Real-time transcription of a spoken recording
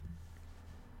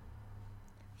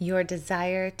Your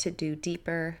desire to do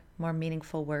deeper, more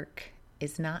meaningful work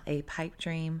is not a pipe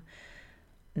dream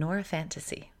nor a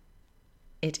fantasy.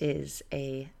 It is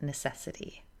a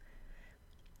necessity.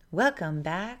 Welcome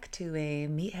back to a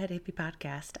Meathead Hippie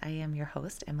podcast. I am your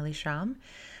host, Emily Schramm.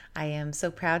 I am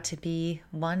so proud to be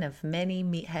one of many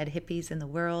meathead hippies in the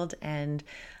world, and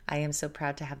I am so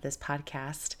proud to have this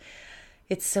podcast.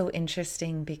 It's so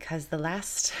interesting because the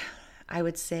last, I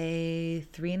would say,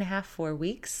 3.5, 4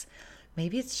 weeks,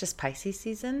 maybe it's just Pisces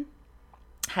season,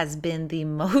 has been the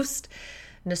most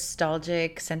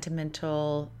nostalgic,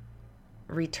 sentimental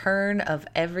return of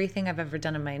everything I've ever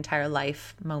done in my entire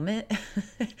life moment.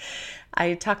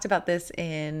 I talked about this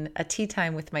in a tea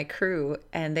time with my crew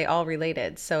and they all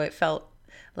related. So it felt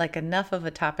like enough of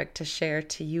a topic to share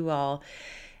to you all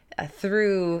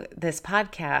through this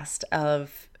podcast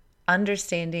of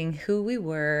understanding who we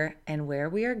were and where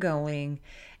we are going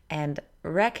and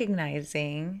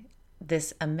recognizing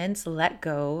this immense let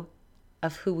go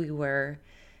of who we were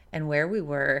and where we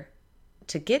were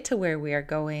to get to where we are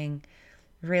going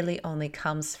really only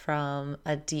comes from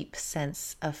a deep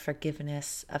sense of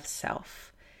forgiveness of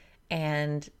self.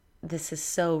 And this is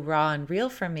so raw and real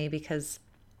for me because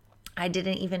I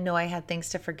didn't even know I had things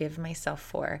to forgive myself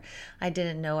for. I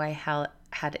didn't know I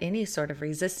had any sort of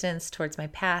resistance towards my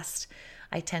past.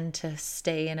 I tend to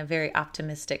stay in a very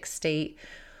optimistic state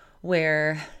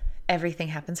where everything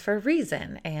happens for a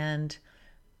reason and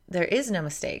there is no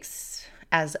mistakes,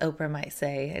 as Oprah might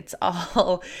say. It's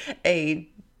all a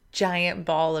giant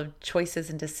ball of choices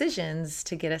and decisions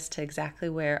to get us to exactly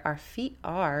where our feet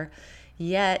are.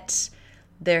 Yet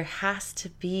there has to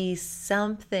be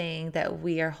something that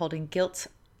we are holding guilt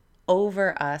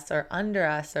over us or under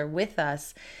us or with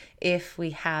us if we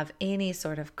have any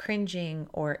sort of cringing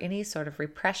or any sort of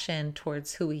repression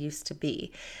towards who we used to be.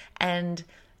 And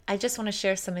I just want to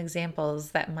share some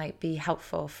examples that might be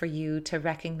helpful for you to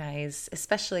recognize,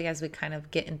 especially as we kind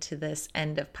of get into this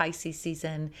end of Pisces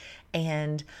season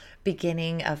and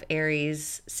beginning of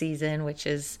Aries season, which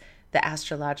is the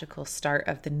astrological start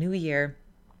of the new year,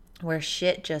 where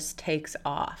shit just takes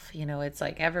off. You know, it's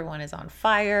like everyone is on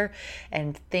fire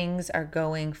and things are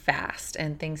going fast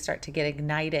and things start to get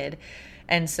ignited.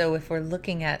 And so if we're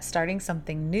looking at starting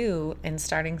something new and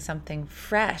starting something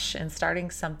fresh and starting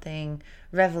something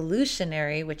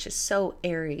revolutionary, which is so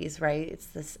Aries, right? It's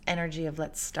this energy of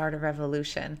let's start a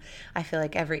revolution. I feel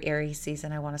like every Aries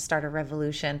season I want to start a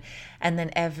revolution. And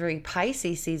then every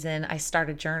Pisces season I start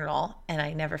a journal and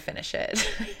I never finish it.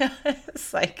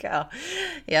 It's like, oh,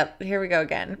 yep, here we go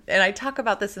again. And I talk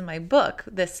about this in my book,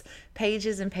 this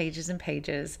pages and pages and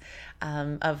pages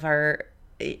of our,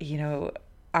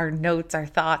 our notes, our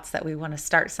thoughts that we want to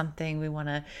start something, we want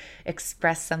to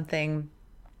express something,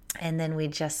 and then we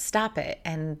just stop it.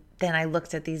 And then I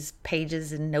looked at these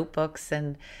pages and notebooks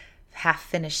and half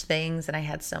finished things, and I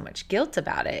had so much guilt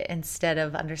about it instead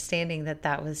of understanding that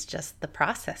that was just the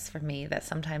process for me, that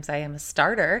sometimes I am a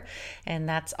starter and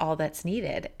that's all that's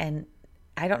needed. And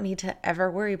I don't need to ever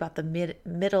worry about the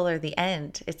middle or the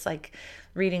end. It's like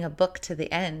reading a book to the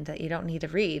end that you don't need to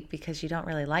read because you don't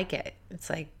really like it. It's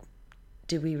like,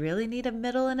 do we really need a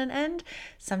middle and an end?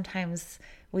 Sometimes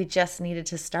we just needed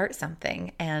to start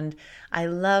something. And I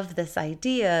love this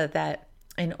idea that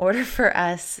in order for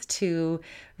us to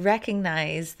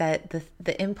recognize that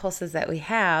the impulses that we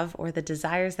have or the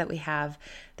desires that we have,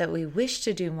 that we wish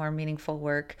to do more meaningful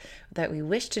work, that we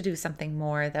wish to do something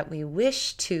more, that we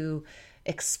wish to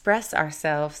express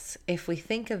ourselves, if we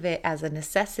think of it as a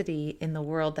necessity in the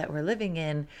world that we're living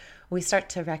in, we start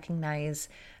to recognize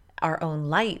our own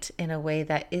light in a way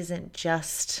that isn't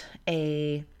just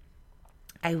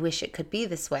I wish it could be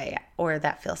this way, or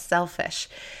that feels selfish.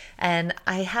 And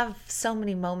I have so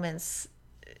many moments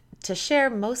to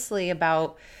share, mostly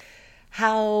about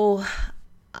how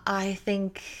I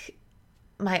think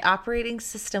my operating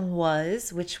system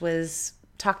was, which was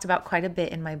talked about quite a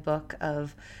bit in my book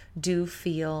of do,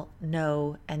 feel,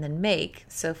 know, and then make.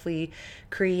 So if we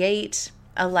create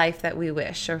a life that we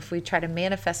wish, or if we try to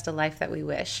manifest a life that we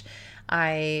wish,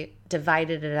 I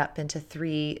divided it up into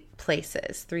 3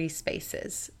 places, 3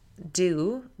 spaces.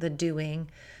 Do, the doing,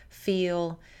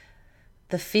 feel,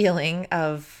 the feeling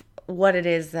of what it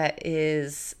is that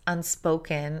is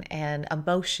unspoken, and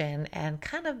emotion, and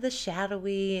kind of the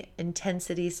shadowy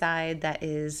intensity side that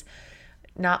is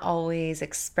not always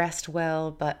expressed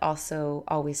well, but also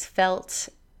always felt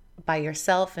by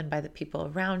yourself and by the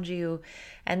people around you.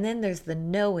 And then there's the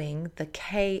knowing, the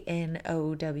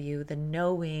KNOW, the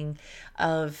knowing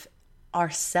of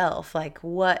ourself, like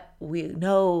what we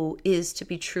know is to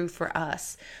be true for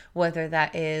us, whether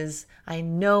that is, I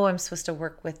know I'm supposed to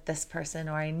work with this person,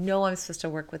 or I know I'm supposed to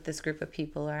work with this group of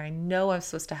people, or I know I'm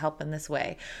supposed to help in this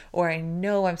way, or I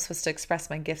know I'm supposed to express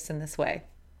my gifts in this way.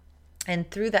 And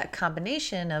through that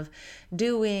combination of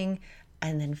doing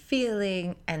and then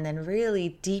feeling and then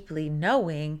really deeply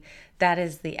knowing, that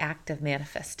is the act of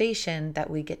manifestation that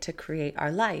we get to create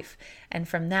our life. And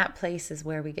from that place is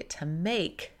where we get to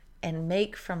make, and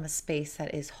make from a space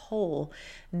that is whole,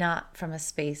 not from a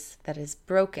space that is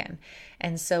broken.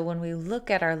 And so when we look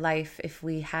at our life, if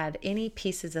we had any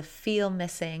pieces of feel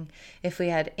missing, if we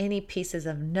had any pieces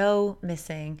of know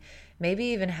missing, maybe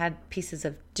even had pieces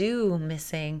of do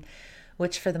missing,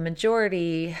 which for the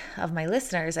majority of my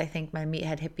listeners, I think my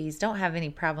meathead hippies don't have any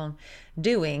problem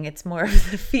doing. It's more of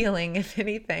the feeling, if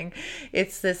anything.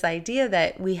 It's this idea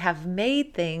that we have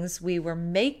made things, we were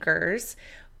makers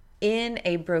in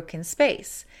a broken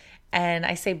space. And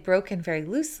I say broken very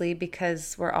loosely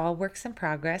because we're all works in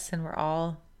progress and we're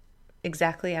all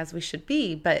exactly as we should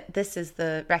be. But this is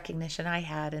the recognition I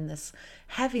had in this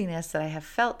heaviness that I have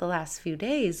felt the last few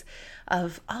days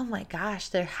of, oh my gosh,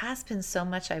 there has been so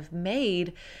much I've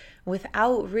made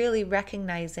without really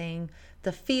recognizing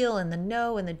the feel and the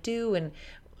know and the do and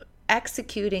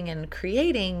executing and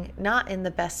creating, not in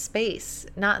the best space,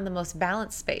 not in the most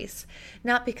balanced space,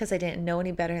 not because I didn't know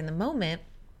any better in the moment,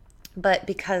 but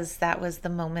because that was the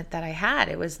moment that I had.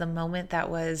 It was the moment that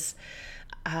was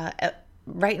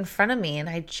right in front of me, and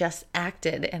I just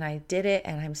acted and I did it.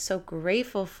 And I'm so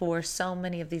grateful for so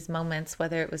many of these moments,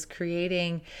 whether it was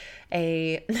creating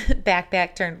a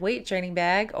backpack turned weight training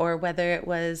bag, or whether it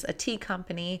was a tea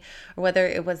company, or whether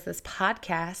it was this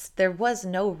podcast. There was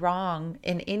no wrong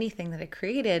in anything that I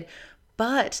created,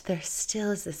 but there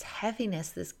still is this heaviness,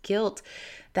 this guilt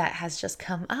that has just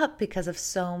come up because of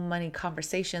so many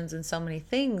conversations and so many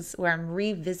things where I'm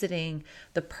revisiting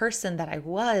the person that I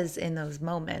was in those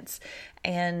moments.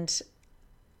 And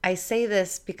I say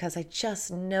this because I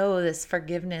just know this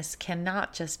forgiveness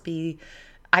cannot just be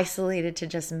isolated to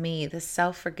just me. This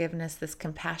self-forgiveness, this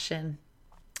compassion,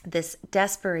 this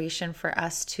desperation for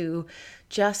us to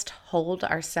just hold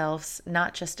ourselves,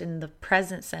 not just in the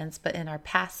present sense, but in our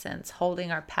past sense,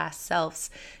 holding our past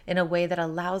selves in a way that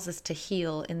allows us to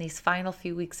heal in these final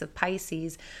few weeks of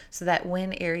Pisces, so that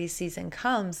when Aries season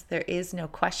comes, there is no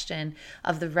question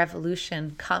of the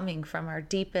revolution coming from our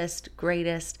deepest,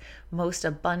 greatest, most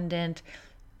abundant,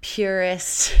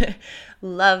 purest,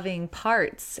 loving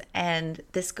parts. And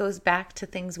this goes back to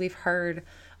things we've heard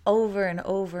over and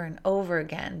over and over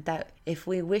again, that if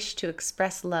we wish to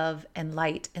express love and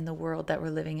light in the world that we're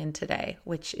living in today,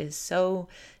 which is so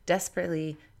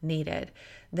desperately needed,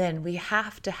 then we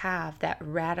have to have that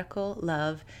radical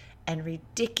love and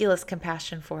ridiculous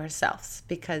compassion for ourselves.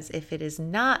 Because if it is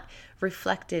not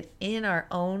reflected in our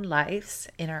own lives,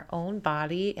 in our own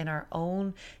body, in our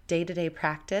own day-to-day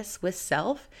practice with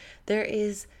self, there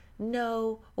is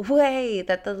no way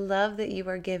that the love that you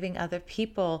are giving other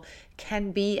people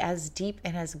can be as deep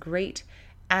and as great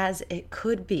as it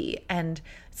could be. And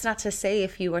it's not to say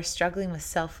if you are struggling with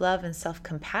self-love and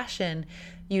self-compassion,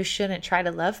 you shouldn't try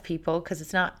to love people because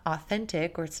it's not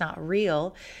authentic or it's not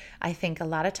real. I think a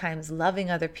lot of times loving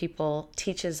other people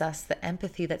teaches us the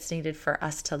empathy that's needed for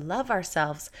us to love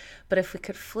ourselves. But if we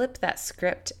could flip that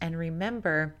script and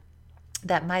remember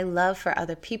that my love for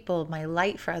other people, my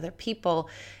light for other people,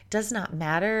 does not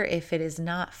matter if it is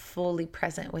not fully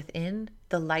present within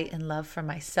the light and love for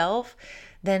myself,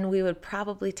 then we would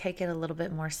probably take it a little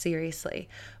bit more seriously.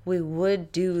 We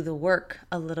would do the work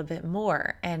a little bit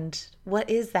more. And what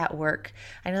is that work?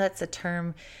 I know that's a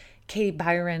term Katie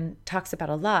Byron talks about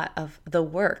a lot, of the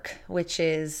work, which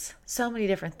is so many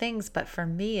different things. But for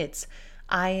me, it's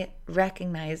I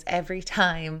recognize every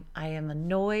time I am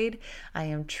annoyed, I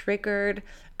am triggered,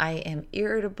 I am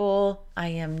irritable, I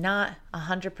am not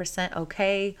 100%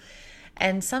 okay.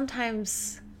 And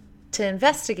sometimes to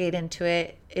investigate into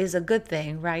it is a good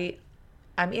thing, right?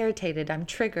 I'm irritated, I'm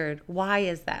triggered. Why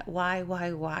is that? Why,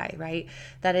 right?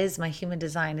 That is my human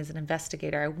design as an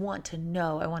investigator. I want to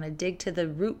know, I want to dig to the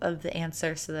root of the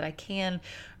answer so that I can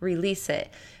release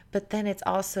it. But then it's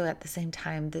also at the same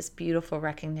time this beautiful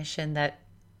recognition that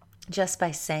just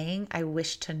by saying, I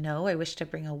wish to know, I wish to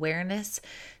bring awareness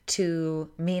to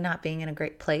me not being in a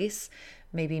great place,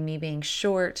 maybe me being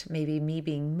short, maybe me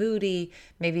being moody,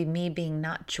 maybe me being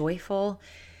not joyful.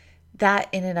 That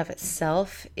in and of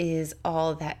itself is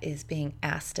all that is being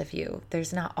asked of you.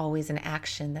 There's not always an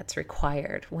action that's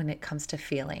required when it comes to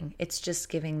feeling. It's just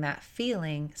giving that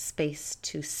feeling space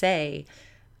to say,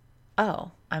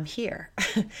 oh, I'm here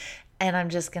and I'm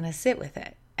just going to sit with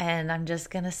it. and I'm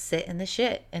just going to sit in the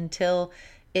shit until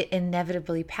it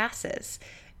inevitably passes.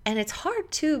 And it's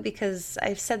hard too, because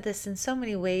I've said this in so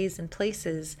many ways and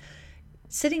places.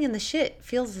 Sitting in the shit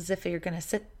feels as if you're going to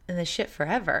sit in the shit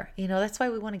forever. That's why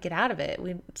we want to get out of it.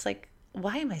 It's like,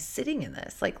 why am I sitting in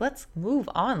this? Like, let's move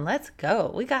on. Let's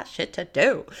go. We got shit to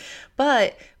do.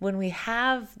 But when we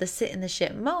have the sit in the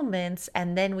shit moments,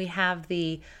 and then we have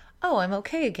the, oh, I'm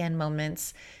okay again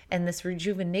moments, and this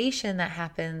rejuvenation that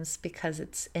happens because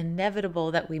it's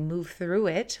inevitable that we move through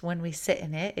it when we sit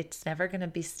in it. It's never going to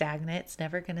be stagnant. It's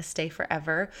never going to stay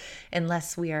forever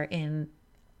unless we are in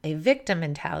a victim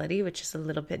mentality, which is a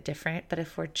little bit different. But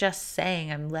if we're just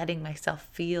saying, I'm letting myself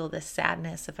feel this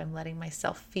sadness, if I'm letting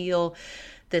myself feel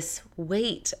this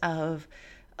weight of,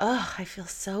 oh, I feel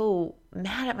so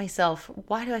mad at myself.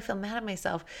 Why do I feel mad at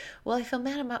myself? Well, I feel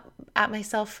mad at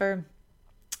myself for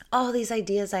all these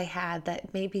ideas I had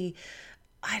that maybe,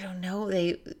 I don't know,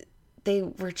 they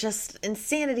were just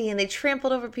insanity and they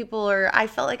trampled over people, or I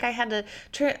felt like I had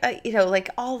to, like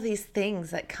all these things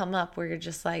that come up where you're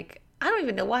just like, I don't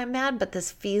even know why I'm mad, but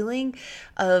this feeling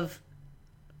of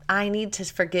I need to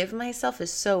forgive myself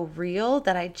is so real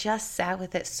that I just sat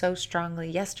with it so strongly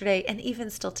yesterday, and even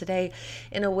still today,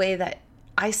 in a way that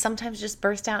I sometimes just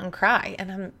burst out and cry.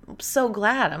 And I'm so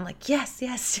glad. I'm like, yes,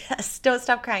 yes, yes. Don't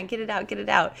stop crying. Get it out, get it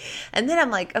out. And then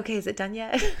I'm like, okay, is it done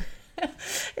yet?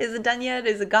 Is it done yet?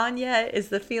 Is it gone yet? Is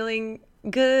the feeling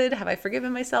good? Have I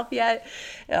forgiven myself yet?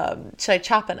 Should I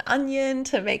chop an onion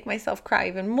to make myself cry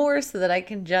even more so that I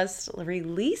can just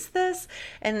release this?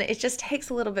 And it just takes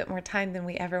a little bit more time than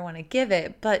we ever want to give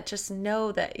it. But just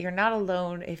know that you're not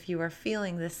alone if you are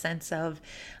feeling this sense of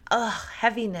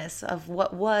heaviness of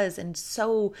what was, and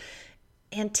so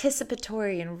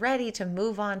anticipatory and ready to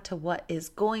move on to what is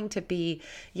going to be.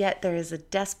 Yet there is a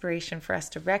desperation for us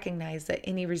to recognize that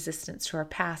any resistance to our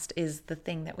past is the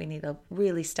thing that we need to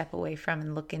really step away from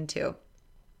and look into.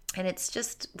 And it's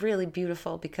just really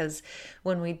beautiful, because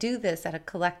when we do this at a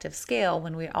collective scale,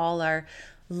 when we all are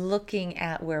looking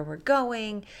at where we're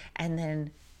going and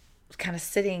then kind of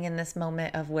sitting in this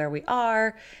moment of where we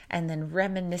are and then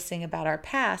reminiscing about our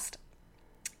past,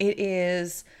 it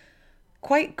is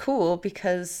quite cool,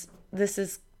 because this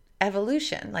is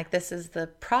evolution. Like, this is the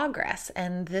progress,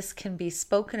 and this can be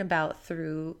spoken about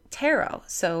through tarot.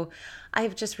 So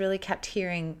I've just really kept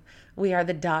hearing we are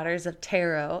the daughters of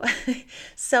tarot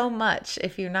so much.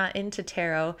 If you're not into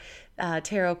tarot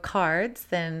cards,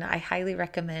 then I highly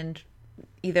recommend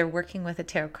either working with a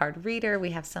tarot card reader.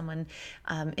 We have someone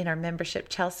in our membership,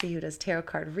 Chelsea, who does tarot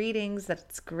card readings.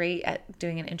 That's great at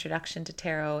doing an introduction to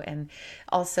tarot. And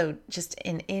also just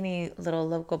in any little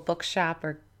local bookshop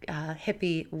or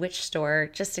hippie witch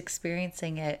store, just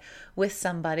experiencing it with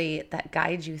somebody that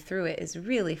guides you through it is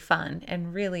really fun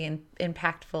and really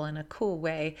impactful in a cool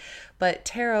way. But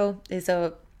tarot is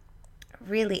a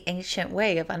really ancient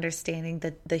way of understanding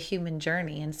the human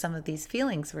journey and some of these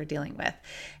feelings we're dealing with.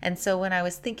 And so when I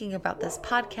was thinking about this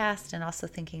podcast, and also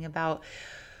thinking about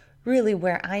really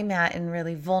where I'm at and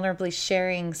really vulnerably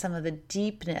sharing some of the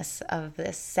deepness of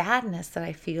this sadness that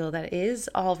I feel, that is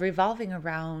all revolving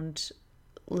around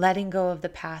letting go of the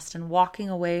past and walking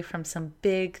away from some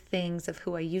big things of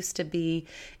who I used to be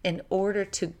in order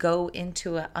to go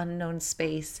into an unknown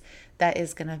space that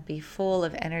is going to be full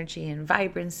of energy and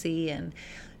vibrancy and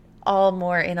all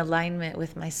more in alignment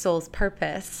with my soul's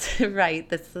purpose, right?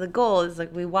 That's the goal, is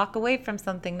like we walk away from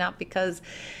something not because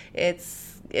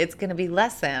it's going to be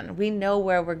less than. We know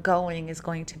where we're going is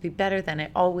going to be better than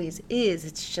it always is.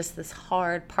 It's just this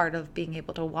hard part of being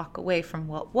able to walk away from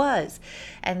what was.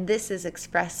 And this is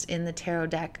expressed in the tarot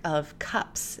deck of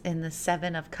cups, in the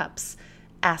 7 of Cups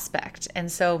aspect.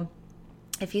 And so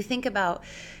if you think about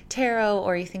tarot,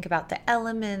 or you think about the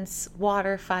elements,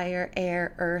 water, fire,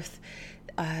 air, earth,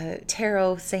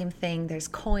 tarot, same thing. There's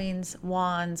coins,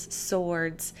 wands,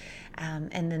 swords,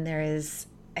 and then there is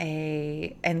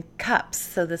and cups.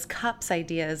 So this cups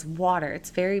idea is water.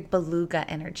 It's very beluga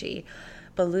energy.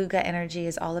 Beluga energy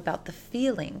is all about the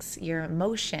feelings, your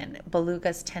emotion.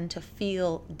 Belugas tend to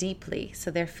feel deeply,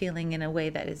 so they're feeling in a way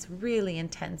that is really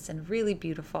intense and really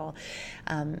beautiful.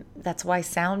 That's why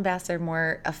sound baths are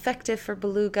more effective for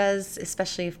belugas,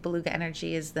 especially if beluga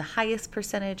energy is the highest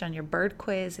percentage on your bird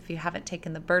quiz. If you haven't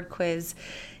taken the bird quiz,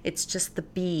 it's just the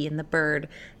bee and the bird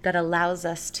that allows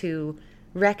us to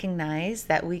recognize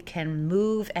that we can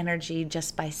move energy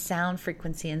just by sound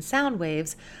frequency and sound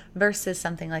waves, versus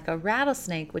something like a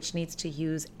rattlesnake, which needs to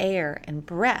use air and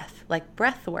breath, like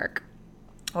breath work.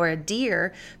 or a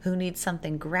deer who needs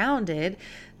something grounded,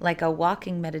 like a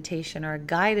walking meditation or a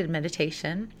guided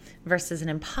meditation, versus an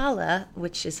impala,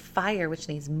 which is fire, which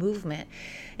needs movement.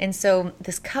 And so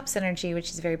this cups energy,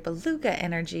 which is very beluga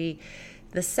energy,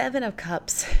 the Seven of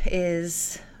Cups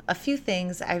is a few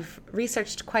things. I've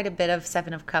researched quite a bit of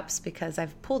Seven of Cups because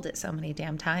I've pulled it so many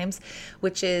damn times,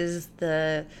 which is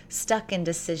the stuck in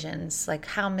decisions. Like,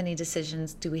 how many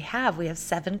decisions do we have? We have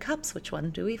 7 cups. Which one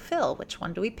do we fill? Which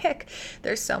one do we pick?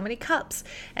 There's so many cups.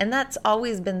 And that's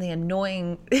always been the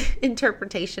annoying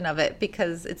interpretation of it,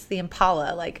 because it's the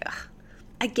impala. Like, ugh,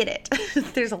 I get it.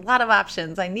 There's a lot of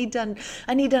options. I need to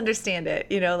understand it.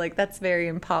 Like, that's very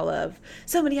impala of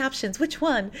so many options. Which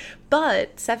one?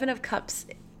 But Seven of Cups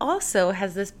also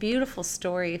has this beautiful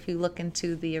story, if you look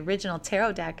into the original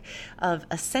tarot deck, of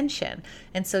ascension.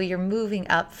 And so you're moving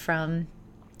up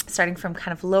starting from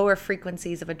kind of lower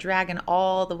frequencies of a dragon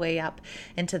all the way up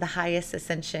into the highest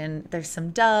ascension. There's some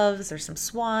doves, there's some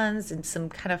swans, and some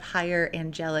kind of higher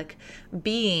angelic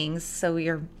beings. So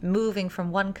you're moving from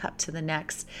one cup to the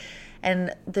next.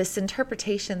 And this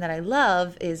interpretation that I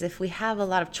love is, if we have a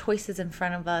lot of choices in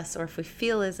front of us, or if we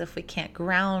feel as if we can't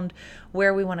ground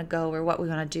where we want to go or what we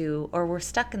want to do, or we're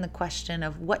stuck in the question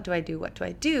of what do I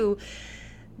do,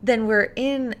 then we're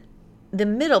in the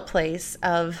middle place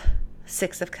of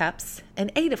Six of Cups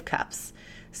and Eight of Cups.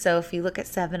 So if you look at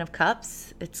Seven of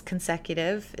Cups, it's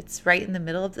consecutive. It's right in the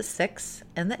middle of the 6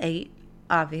 and the 8,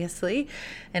 obviously.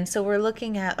 And so we're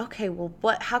looking at, okay, well,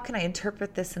 how can I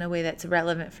interpret this in a way that's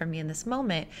relevant for me in this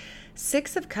moment?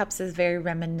 Six of Cups is very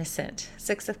reminiscent.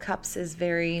 Six of Cups is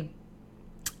very,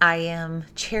 I am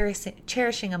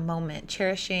cherishing a moment,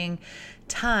 cherishing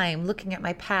time, looking at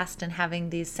my past and having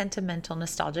these sentimental,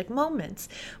 nostalgic moments,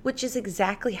 which is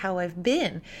exactly how I've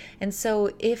been. And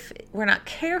so if we're not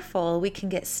careful, we can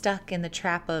get stuck in the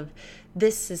trap of,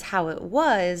 this is how it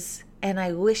was, and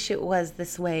I wish it was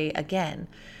this way again,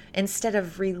 instead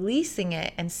of releasing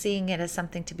it and seeing it as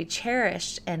something to be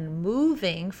cherished and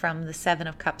moving from the Seven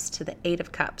of Cups to the Eight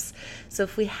of Cups. So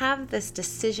if we have this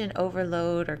decision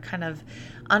overload, or kind of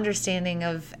understanding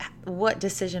of what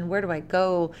decision, where do I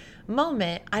go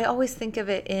moment, I always think of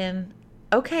it in,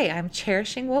 okay, I'm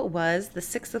cherishing what was, the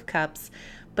Six of Cups,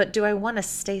 but do I want to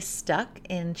stay stuck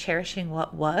in cherishing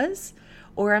what was?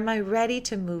 Or am I ready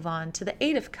to move on to the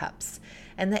Eight of Cups?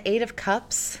 And the Eight of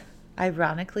Cups,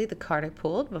 ironically, the card I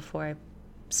pulled before I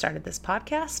started this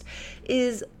podcast,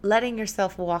 is letting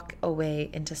yourself walk away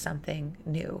into something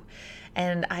new.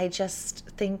 And I just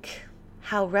think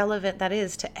how relevant that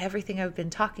is to everything I've been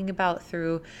talking about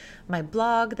through my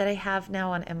blog that I have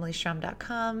now on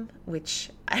EmilyStrom.com, which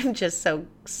I'm just so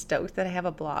stoked that I have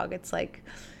a blog. It's like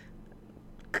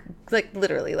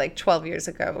literally like 12 years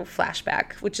ago,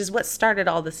 flashback, which is what started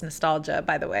all this nostalgia,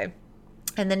 by the way.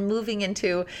 And then moving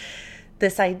into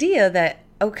this idea that,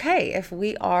 okay, if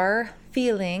we are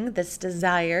feeling this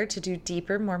desire to do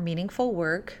deeper, more meaningful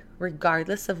work,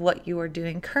 regardless of what you are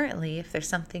doing currently, if there's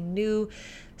something new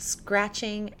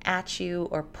scratching at you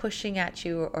or pushing at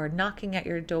you or knocking at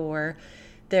your door,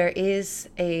 there is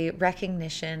a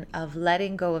recognition of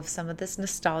letting go of some of this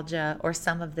nostalgia or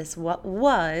some of this what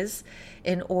was,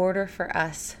 in order for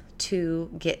us to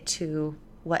get to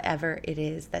whatever it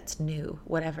is that's new,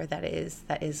 whatever that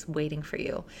is waiting for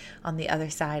you on the other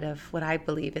side of what I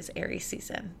believe is Aries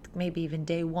season, maybe even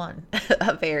day 1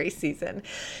 of Aries season.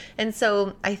 And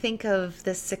so I think of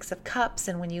this Six of Cups,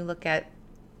 and when you look at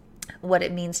what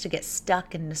it means to get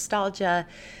stuck in nostalgia,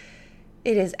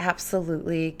 it is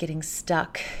absolutely getting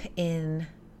stuck in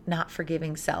not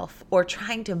forgiving self, or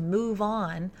trying to move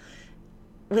on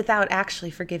without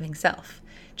actually forgiving self,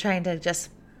 trying to just,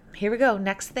 here we go,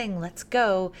 next thing, let's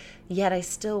go. Yet I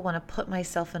still want to put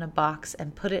myself in a box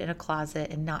and put it in a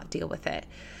closet and not deal with it.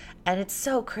 And it's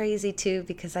so crazy too,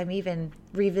 because I'm even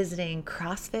revisiting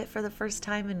CrossFit for the first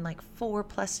time in like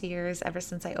 4+ years, ever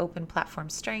since I opened Platform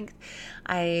Strength.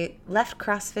 I left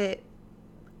CrossFit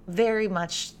very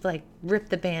much like ripped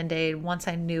the Band-Aid. Once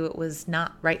I knew it was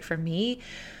not right for me,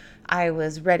 I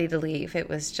was ready to leave. It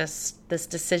was just this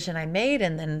decision I made,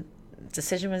 and then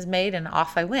decision was made and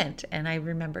off I went. And I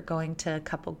remember going to a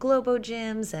couple Globo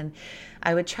gyms, and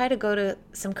I would try to go to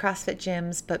some CrossFit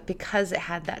gyms, but because it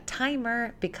had that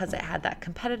timer, because it had that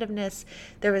competitiveness,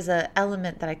 there was an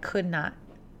element that I could not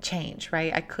change,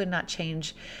 right? I could not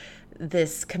change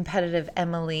this competitive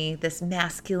Emily, this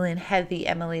masculine, heavy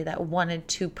Emily that wanted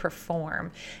to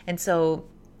perform. And so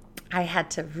I had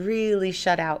to really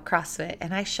shut out CrossFit,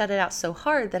 and I shut it out so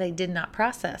hard that I did not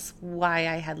process why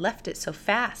I had left it so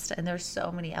fast. And there's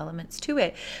so many elements to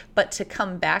it. But to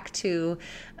come back to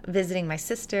visiting my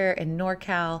sister in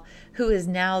NorCal, who is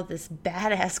now this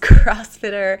badass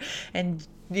CrossFitter and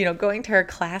going to her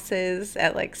classes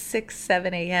at like 6,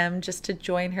 7 a.m. just to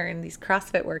join her in these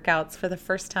CrossFit workouts for the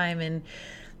first time in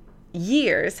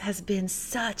years has been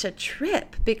such a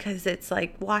trip, because it's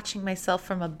like watching myself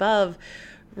from above,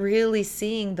 really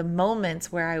seeing the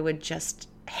moments where I would just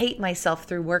hate myself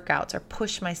through workouts or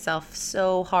push myself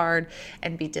so hard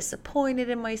and be disappointed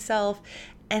in myself.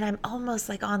 And I'm almost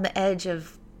like on the edge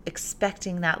of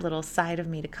expecting that little side of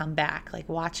me to come back, like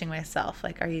watching myself,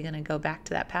 like, are you going to go back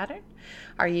to that pattern?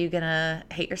 Are you going to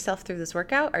hate yourself through this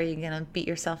workout? Are you going to beat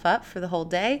yourself up for the whole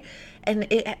day? And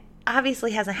it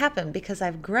obviously hasn't happened because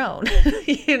I've grown,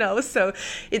 so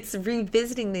it's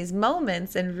revisiting these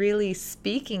moments and really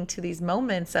speaking to these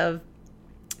moments of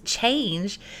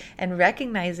change and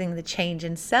recognizing the change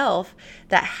in self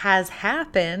that has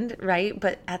happened, right?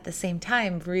 But at the same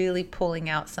time, really pulling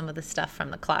out some of the stuff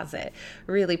from the closet,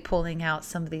 really pulling out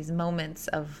some of these moments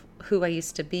of who I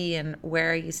used to be and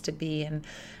where I used to be. And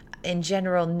in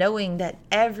general, knowing that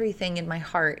everything in my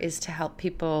heart is to help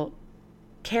people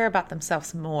care about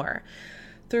themselves more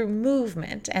through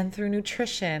movement and through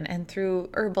nutrition and through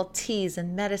herbal teas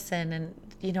and medicine. And,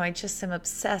 I just am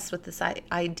obsessed with this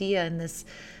idea and this,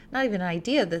 not even an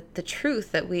idea, the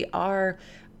truth that we are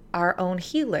our own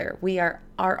healer. We are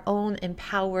our own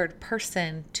empowered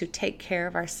person to take care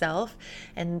of ourselves.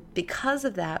 And because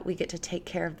of that, we get to take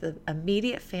care of the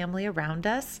immediate family around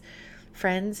us,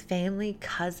 friends, family,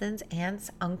 cousins, aunts,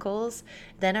 uncles,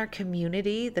 then our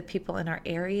community, the people in our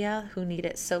area who need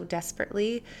it so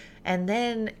desperately, and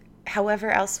then however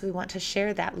else we want to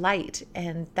share that light.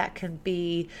 And that can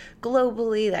be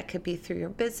globally, that could be through your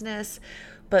business,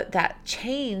 but that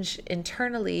change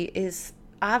internally is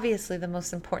obviously the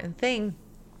most important thing.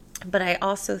 But I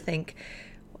also think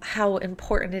how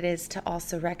important it is to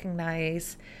also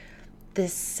recognize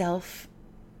this self-release,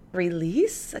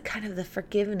 kind of the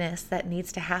forgiveness that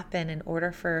needs to happen in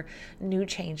order for new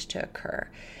change to occur.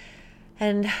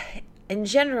 And in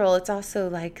general, it's also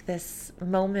like this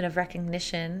moment of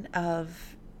recognition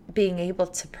of being able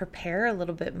to prepare a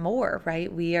little bit more,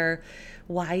 right? We are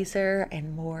wiser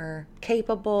and more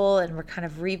capable, and we're kind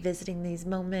of revisiting these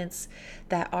moments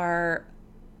that are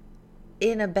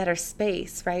in a better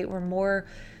space, right? We're more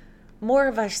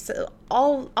of us.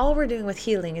 All we're doing with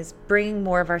healing is bringing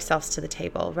more of ourselves to the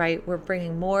table, right? We're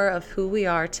bringing more of who we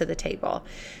are to the table.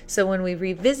 So when we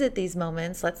revisit these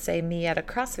moments, let's say me at a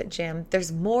CrossFit gym,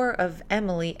 there's more of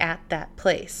Emily at that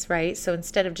place, right? So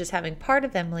instead of just having part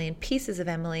of Emily and pieces of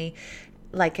Emily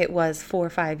like it was 4 or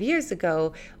 5 years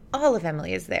ago, all of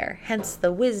Emily is there. Hence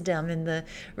the wisdom and the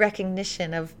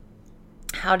recognition of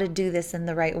how to do this in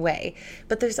the right way.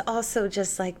 But there's also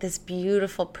just like this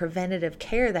beautiful preventative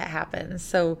care that happens.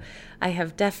 So I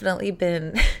have definitely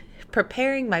been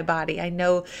preparing my body. I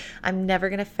know I'm never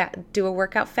going to do a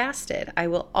workout fasted. I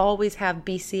will always have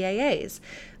BCAAs,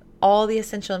 all the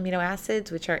essential amino acids,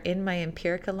 which are in my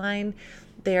Empirica line.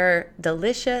 They're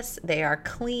delicious, they are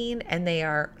clean, and they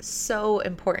are so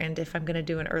important if I'm going to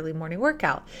do an early morning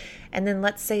workout. And then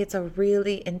let's say it's a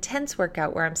really intense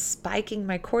workout where I'm spiking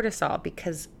my cortisol,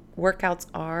 because workouts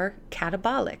are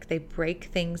catabolic. They break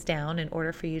things down in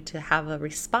order for you to have a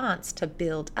response to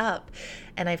build up.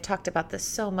 And I've talked about this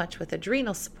so much with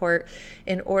adrenal support.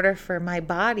 In order for my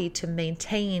body to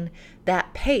maintain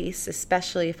that pace,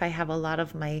 especially if I have a lot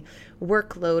of my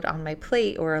workload on my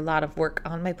plate or a lot of work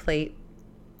on my plate,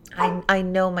 I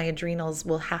know my adrenals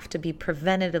will have to be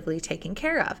preventatively taken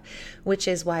care of, which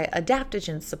is why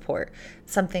adaptogen support,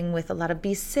 something with a lot of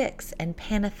B6 and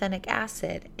pantothenic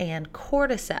acid and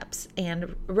cordyceps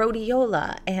and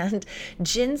rhodiola and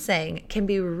ginseng can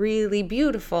be really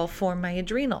beautiful for my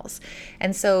adrenals.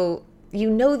 And so you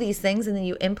know these things, and then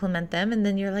you implement them, and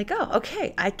then you're like, oh,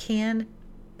 okay, I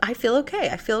feel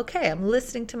okay. I'm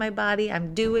listening to my body.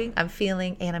 I'm doing, I'm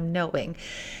feeling, and I'm knowing.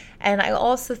 And I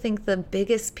also think the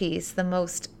biggest piece, the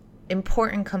most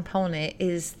important component,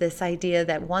 is this idea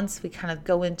that once we kind of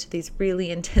go into these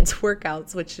really intense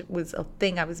workouts, which was a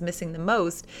thing I was missing the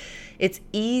most, it's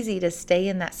easy to stay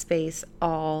in that space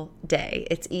all day.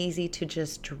 It's easy to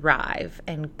just drive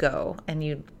and go, and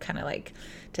you kind of like,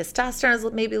 testosterone is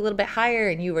maybe a little bit higher,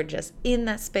 and you were just in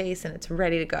that space and it's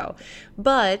ready to go.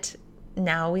 But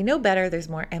now we know better. There's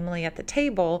more Emily at the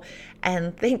table.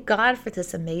 And thank God for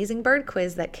this amazing bird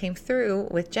quiz that came through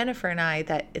with Jennifer and I,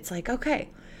 that it's like, okay,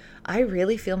 I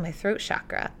really feel my throat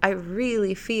chakra. I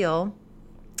really feel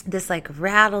this like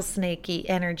rattlesnakey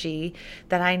energy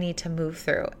that I need to move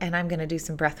through. And I'm going to do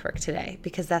some breath work today,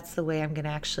 because that's the way I'm going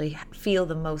to actually feel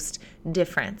the most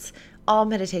difference. All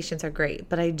meditations are great,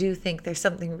 but I do think there's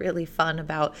something really fun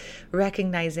about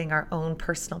recognizing our own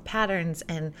personal patterns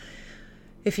and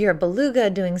if you're a beluga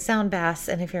doing sound baths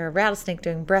and if you're a rattlesnake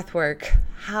doing breath work,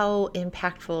 how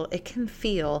impactful it can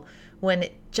feel when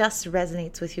it just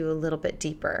resonates with you a little bit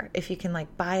deeper. If you can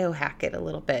like biohack it a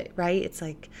little bit, right? It's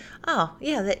like, oh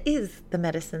yeah, that is the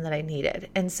medicine that I needed.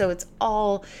 And so it's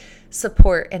all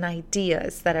support and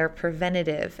ideas that are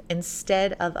preventative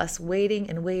instead of us waiting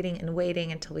and waiting and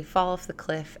waiting until we fall off the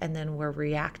cliff and then we're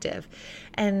reactive.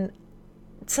 And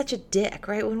such a dick,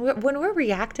 right? When we're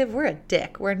reactive, we're a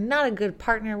dick. We're not a good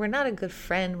partner. We're not a good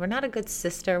friend. We're not a good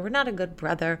sister. We're not a good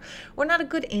brother. We're not a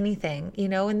good anything, you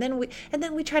know? And then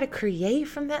we try to create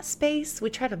from that space.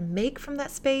 We try to make from that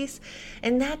space.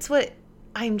 And that's what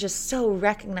I'm just so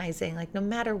recognizing, like no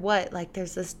matter what, like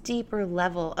there's this deeper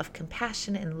level of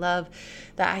compassion and love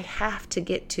that I have to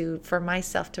get to for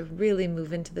myself to really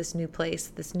move into this new place,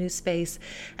 this new space.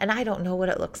 And I don't know what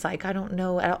it looks like. I don't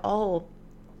know at all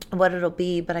what it'll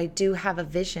be, but I do have a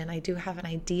vision. I do have an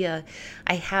idea.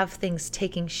 I have things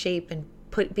taking shape and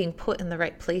being put in the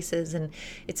right places, and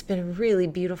it's been really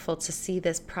beautiful to see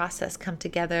this process come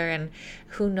together. And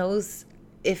who knows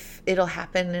if it'll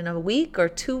happen in a week or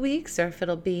 2 weeks, or if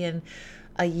it'll be in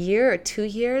a year or 2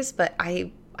 years, but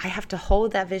I have to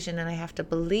hold that vision, and I have to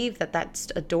believe that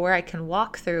that's a door I can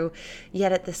walk through.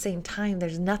 Yet at the same time,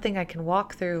 there's nothing I can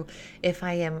walk through if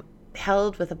I am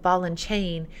held with a ball and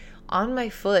chain on my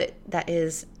foot that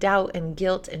is doubt and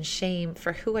guilt and shame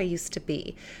for who I used to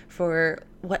be, for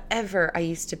whatever I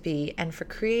used to be, and for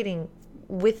creating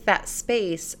with that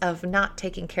space of not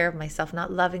taking care of myself, not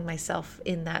loving myself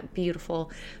in that beautiful,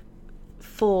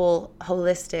 full,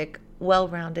 holistic,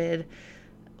 well-rounded,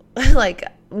 like,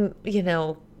 you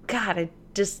know, God, a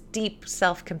just deep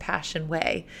self-compassion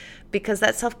way. Because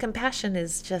that self-compassion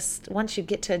is just, once you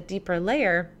get to a deeper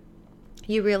layer,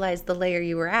 you realize the layer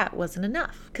you were at wasn't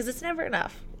enough, because it's never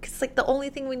enough. It's like the only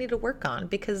thing we need to work on,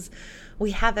 because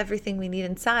we have everything we need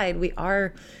inside. We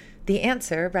are the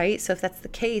answer, right? So if that's the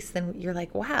case, then you're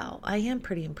like, wow, I am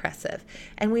pretty impressive.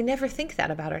 And we never think that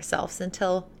about ourselves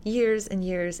until years and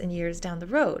years and years down the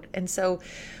road. And so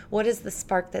what is the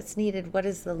spark that's needed? What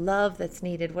is the love that's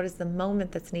needed? What is the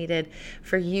moment that's needed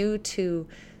for you to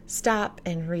stop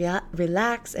and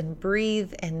relax and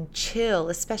breathe and chill,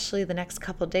 especially the next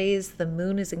couple days? The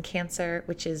moon is in Cancer,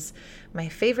 which is my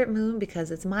favorite moon because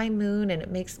it's my moon, and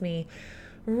it makes me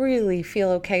really feel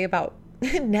okay about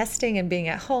nesting and being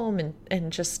at home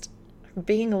and just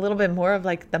being a little bit more of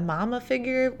like the mama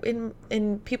figure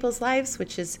in people's lives,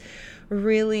 which is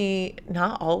really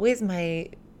not always my,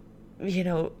 you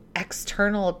know,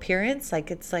 external appearance.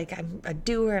 Like it's like I'm a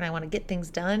doer and I want to get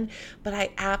things done, but I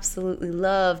absolutely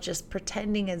love just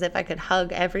pretending as if I could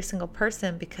hug every single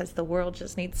person, because the world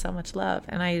just needs so much love.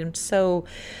 And I am so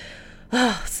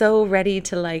ready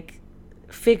to like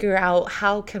figure out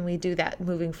how can we do that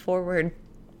moving forward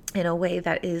in a way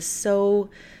that is so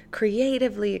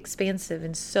creatively expansive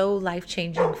and so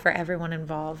life-changing for everyone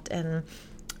involved. And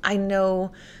I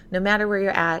know no matter where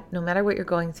you're at, no matter what you're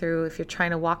going through, if you're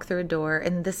trying to walk through a door,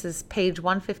 and this is page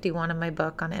 151 of my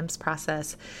book on M's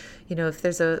process, you know, if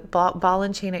there's a ball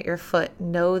and chain at your foot,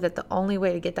 know that the only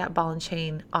way to get that ball and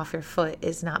chain off your foot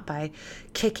is not by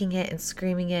kicking it and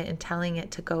screaming it and telling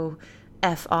it to go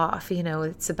F off. You know,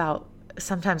 it's about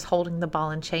sometimes holding the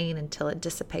ball and chain until it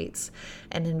dissipates,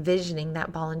 and envisioning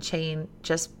that ball and chain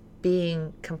just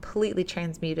being completely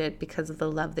transmuted because of the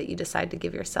love that you decide to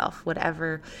give yourself,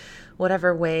 whatever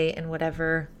way and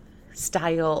whatever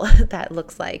style that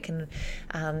looks like, and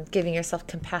giving yourself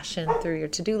compassion through your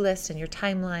to-do list and your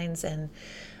timelines, and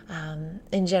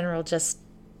in general just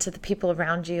to the people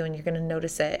around you, and you're going to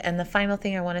notice it. And the final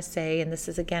thing I want to say, and this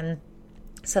is again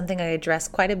something I address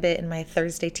quite a bit in my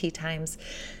Thursday tea times,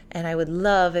 and I would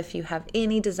love if you have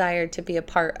any desire to be a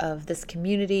part of this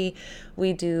community.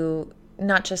 We do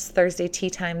not just Thursday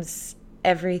tea times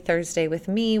every Thursday with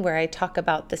me, where I talk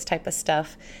about this type of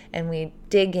stuff and we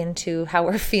dig into how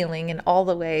we're feeling in all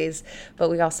the ways,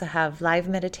 but we also have live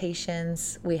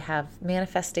meditations, we have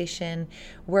manifestation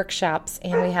workshops,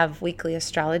 and we have weekly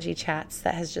astrology chats.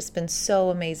 That has just been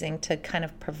so amazing to kind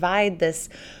of provide this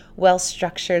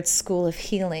well-structured school of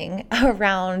healing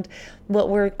around what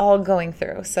we're all going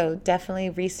through. So definitely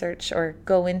research or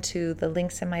go into the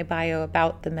links in my bio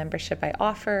about the membership I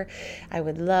offer. I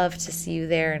would love to see you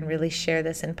there and really share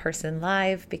this in person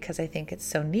live, because I think it's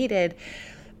so needed.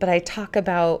 But I talk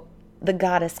about the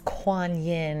goddess Kuan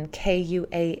Yin,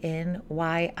 Kuanyin,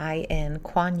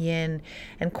 Kuan Yin.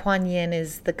 And Kuan Yin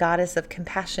is the goddess of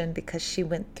compassion, because she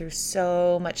went through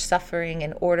so much suffering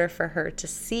in order for her to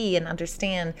see and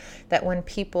understand that when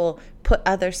people put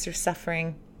others through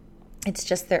suffering, It's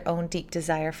just their own deep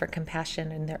desire for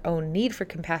compassion and their own need for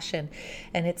compassion.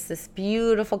 And it's this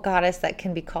beautiful goddess that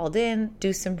can be called in,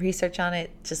 do some research on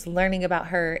it. Just learning about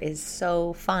her is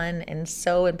so fun and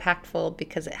so impactful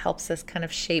because it helps us kind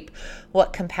of shape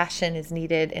what compassion is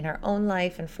needed in our own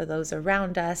life and for those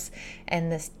around us.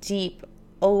 And this deep,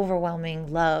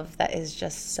 overwhelming love that is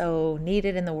just so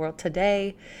needed in the world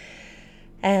today.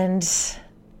 And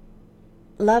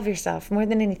love yourself more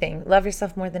than anything. Love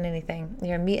yourself more than anything.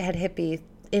 You're a meathead hippie.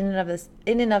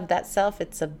 In and of that self,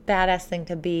 it's a badass thing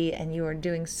to be, and you are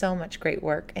doing so much great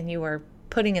work, and you are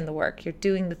putting in the work. You're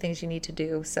doing the things you need to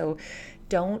do. So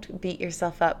don't beat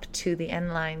yourself up to the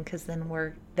end line, because then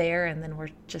we're there and then we're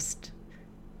just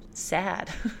sad.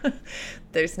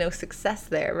 There's no success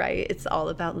there, right? It's all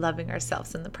about loving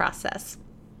ourselves in the process.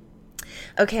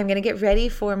 Okay, I'm going to get ready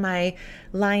for my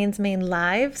Lion's Mane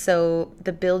Live. So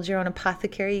the Build Your Own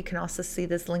Apothecary, you can also see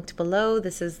this linked below.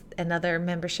 This is another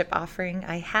membership offering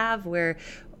I have where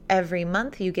every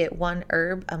month you get one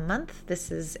herb a month.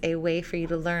 This is a way for you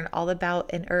to learn all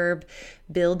about an herb,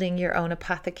 building your own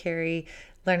apothecary,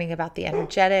 learning about the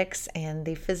energetics and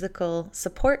the physical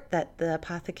support that the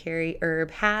apothecary herb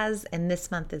has. And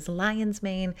this month is Lion's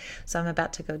Mane. So I'm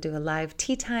about to go do a live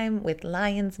tea time with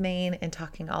Lion's Mane and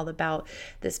talking all about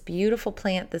this beautiful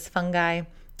plant, this fungi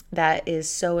that is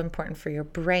so important for your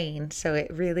brain. So it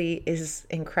really is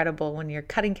incredible when you're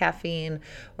cutting caffeine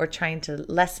or trying to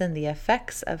lessen the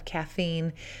effects of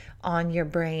caffeine on your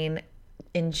brain.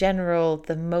 In general,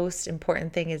 the most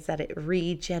important thing is that it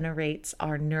regenerates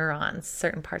our neurons,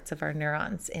 certain parts of our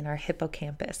neurons in our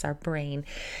hippocampus, our brain,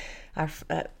 our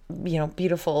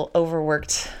beautiful,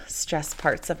 overworked, stressed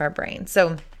parts of our brain.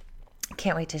 So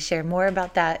can't wait to share more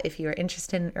about that. If you are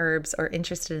interested in herbs or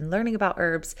interested in learning about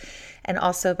herbs and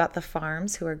also about the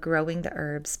farms who are growing the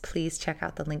herbs, please check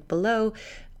out the link below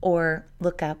or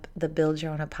look up the Build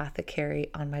Your Own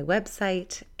Apothecary on my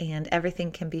website, and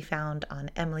everything can be found on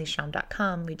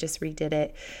emilyschramm.com. We just redid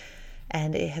it,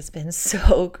 and it has been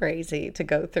so crazy to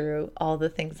go through all the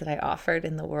things that I offered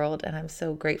in the world, and I'm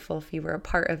so grateful if you were a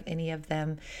part of any of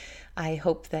them. I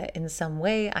hope that in some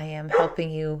way I am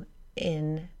helping you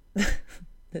in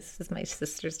this is my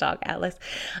sister's dog, Atlas.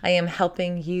 I am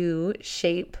helping you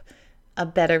shape a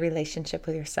better relationship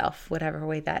with yourself, whatever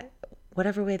way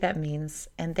that means.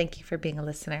 And thank you for being a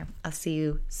listener. I'll see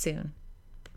you soon.